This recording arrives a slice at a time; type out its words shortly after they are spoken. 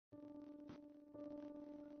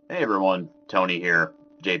Hey everyone, Tony here,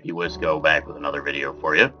 JP Wisco back with another video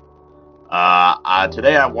for you.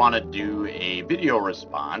 Today I want to do a video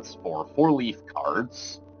response for Four Leaf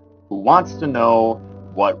Cards, who wants to know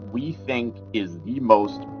what we think is the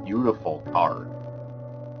most beautiful card.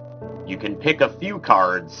 You can pick a few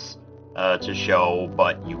cards to show,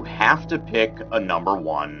 but you have to pick a number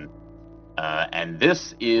one, and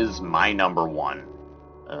this is my number one.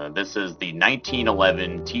 This is the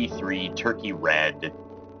 1911 T3 Turkey Red,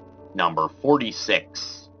 number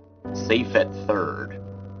 46, safe at third.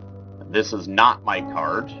 This is not my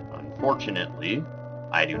card. Unfortunately,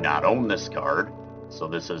 I do not own this card, so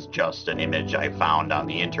this is just an image I found on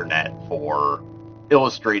the internet for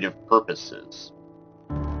illustrative purposes.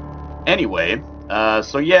 Anyway,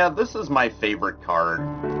 so yeah, this is my favorite card.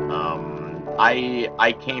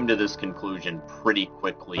 I came to this conclusion pretty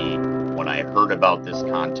quickly when I heard about this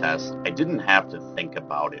contest. I didn't have to think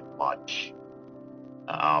about it much.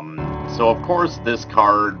 So of course this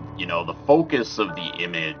card, you know, the focus of the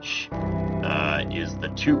image is the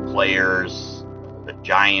two players, the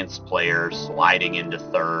Giants player sliding into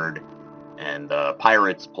third, and the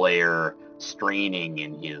Pirates player straining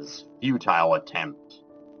in his futile attempt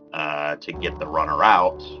to get the runner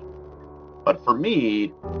out. But for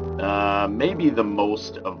me, maybe the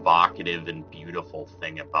most evocative and beautiful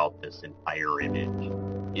thing about this entire image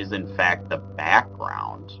is in fact the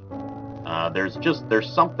background.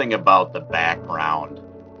 There's something about the background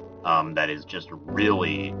that is just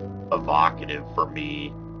really evocative for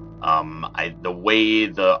me. The way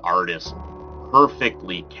the artist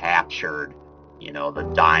perfectly captured, you know, the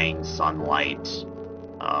dying sunlight.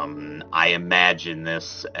 I imagine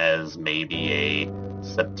this as maybe a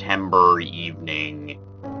September evening.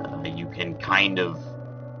 You can kind of,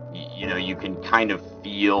 you can kind of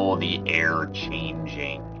feel the air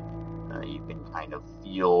changing. You can kind of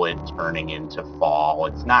feel it turning into fall.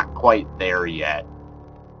 It's not quite there yet,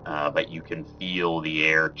 but you can feel the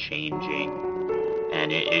air changing,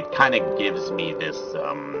 and it kind of gives me this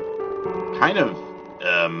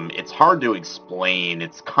it's hard to explain.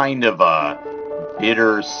 It's kind of a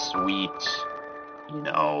bittersweet, you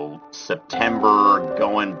know, September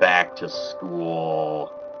going back to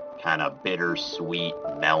school, kind of bittersweet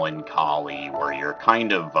melancholy, where you're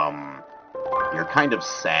kind of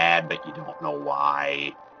sad, but you don't know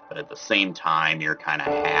why. But at the same time, you're kind of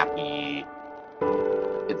happy.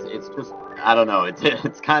 It's just, I don't know.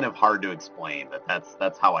 It's kind of hard to explain, but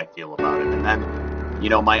that's how I feel about it. And then, you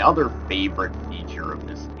know, my other favorite feature of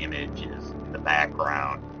this image is in the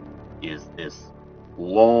background is this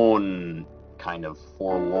lone, kind of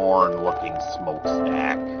forlorn-looking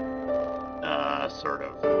smokestack, sort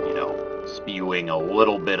of, you know, spewing a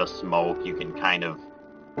little bit of smoke. You can kind of,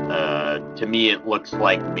 to me, it looks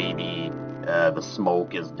like maybe the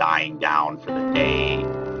smoke is dying down for the day.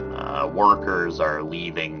 Workers are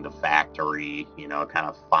leaving the factory, you know, kind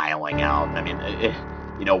of filing out. I mean,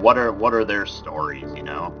 you know, what are their stories, you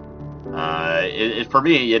know? For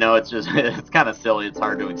me, you know, it's just, it's kind of silly. It's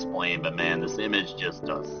hard to explain, but man, this image just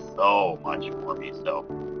does so much for me. So,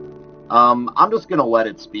 I'm just gonna let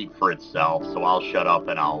it speak for itself. So I'll shut up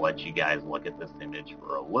and I'll let you guys look at this image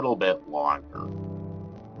for a little bit longer.